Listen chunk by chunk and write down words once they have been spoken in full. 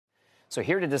So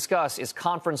here to discuss is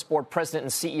Conference Board President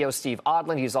and CEO Steve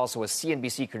Odland. He's also a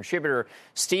CNBC contributor.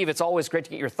 Steve, it's always great to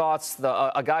get your thoughts.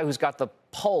 A guy who's got the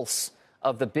pulse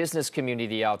of the business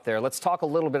community out there. Let's talk a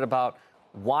little bit about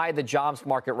why the jobs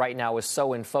market right now is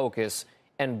so in focus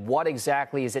and what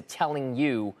exactly is it telling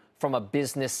you from a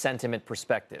business sentiment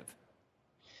perspective.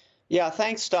 Yeah,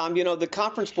 thanks, Tom. You know, the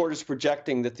Conference Board is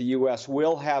projecting that the U.S.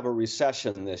 will have a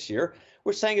recession this year.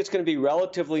 We're saying it's going to be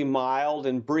relatively mild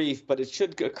and brief, but it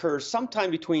should occur sometime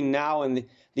between now and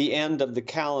the end of the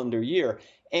calendar year.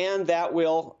 And that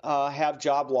will have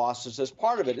job losses as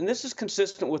part of it. And this is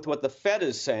consistent with what the Fed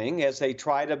is saying as they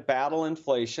try to battle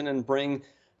inflation and bring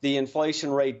the inflation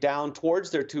rate down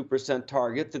towards their 2%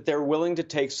 target, that they're willing to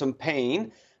take some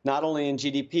pain, not only in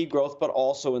GDP growth, but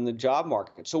also in the job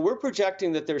market. So we're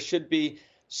projecting that there should be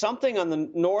something on the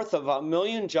north of 1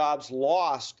 million jobs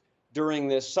lost during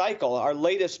this cycle. Our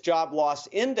latest job loss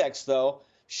index, though,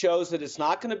 shows that it's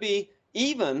not going to be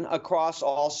even across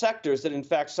all sectors, that in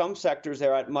fact some sectors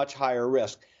are at much higher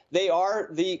risk. They are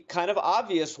the kind of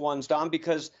obvious ones, Don,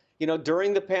 because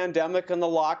during the pandemic and the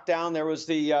lockdown, there was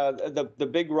the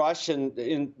big rush in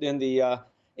the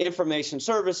information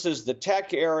services, the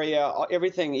tech area,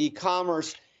 everything,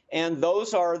 e-commerce, and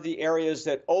those are the areas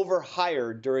that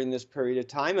overhired during this period of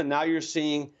time. And now you're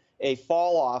seeing a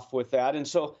fall off with that. And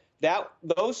so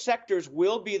those sectors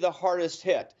will be the hardest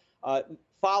hit.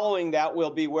 Following that will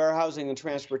be warehousing and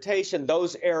transportation,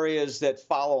 those areas that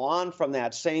follow on from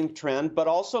that same trend, but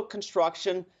also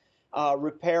construction,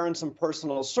 repair, and some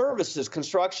personal services.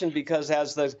 Construction, because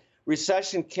as the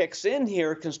recession kicks in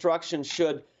here, construction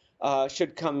should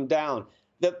come down.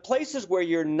 The places where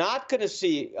you're not going to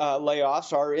see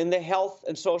layoffs are in the health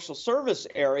and social service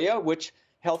area, which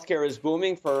healthcare is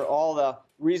booming for all the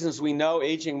reasons we know,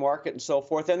 aging market and so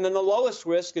forth. And then the lowest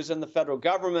risk is in the federal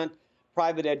government,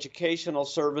 private educational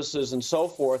services and so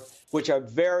forth, which are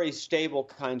very stable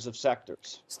kinds of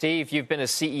sectors. Steve, you've been a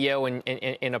CEO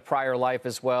in a prior life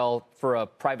as well for a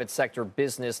private sector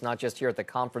business, not just here at the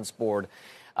Conference Board.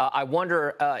 I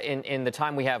wonder, in the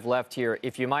time we have left here,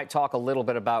 if you might talk a little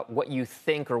bit about what you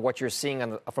think or what you're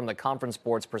seeing from the Conference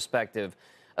Board's perspective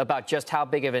about just how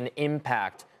big of an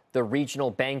impact the regional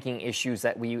banking issues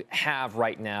that we have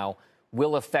right now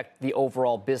will affect the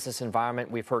overall business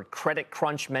environment. We've heard credit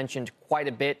crunch mentioned quite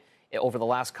a bit over the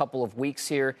last couple of weeks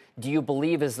here. Do you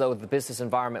believe as though the business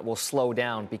environment will slow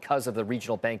down because of the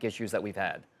regional bank issues that we've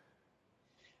had?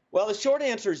 Well, the short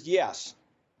answer is yes.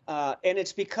 And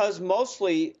it's because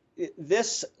mostly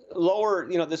this lower,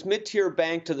 this mid-tier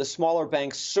bank to the smaller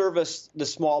banks service the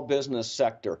small business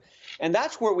sector. And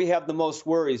that's where we have the most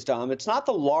worries, Dom. It's not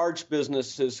the large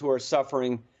businesses who are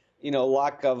suffering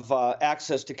lack of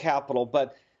access to capital.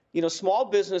 But, small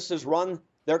businesses run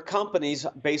their companies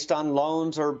based on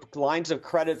loans or lines of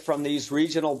credit from these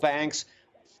regional banks.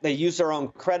 They use their own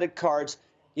credit cards.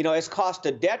 As cost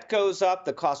of debt goes up,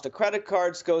 the cost of credit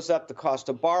cards goes up, the cost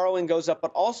of borrowing goes up,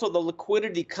 but also the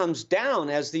liquidity comes down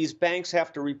as these banks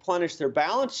have to replenish their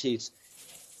balance sheets.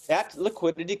 That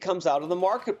liquidity comes out of the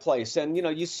marketplace. And,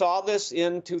 you saw this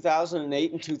in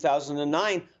 2008 and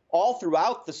 2009. All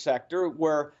throughout the sector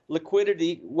where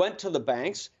liquidity went to the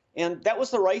banks. And that was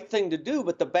the right thing to do.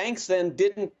 But the banks then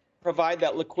didn't provide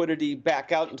that liquidity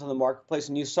back out into the marketplace.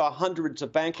 And you saw hundreds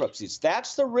of bankruptcies.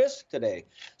 That's the risk today.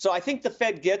 So I think the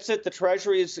Fed gets it. The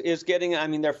Treasury is getting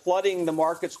it. They're flooding the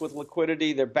markets with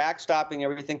liquidity. They're backstopping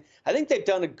everything. I think they've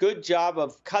done a good job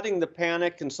of cutting the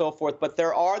panic and so forth. But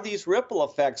there are these ripple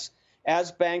effects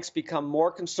as banks become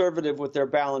more conservative with their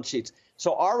balance sheets.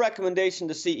 So our recommendation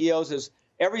to CEOs is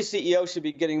every CEO should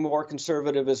be getting more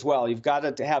conservative as well. You've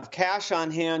got to have cash on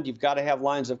hand. You've got to have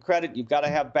lines of credit. You've got to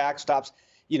have backstops.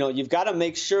 You've got to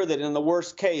make sure that in the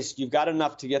worst case, you've got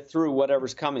enough to get through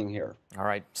whatever's coming here. All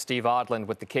right. Steve Odland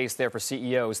with the case there for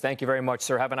CEOs. Thank you very much,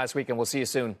 sir. Have a nice weekend. We'll see you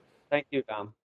soon. Thank you, Tom.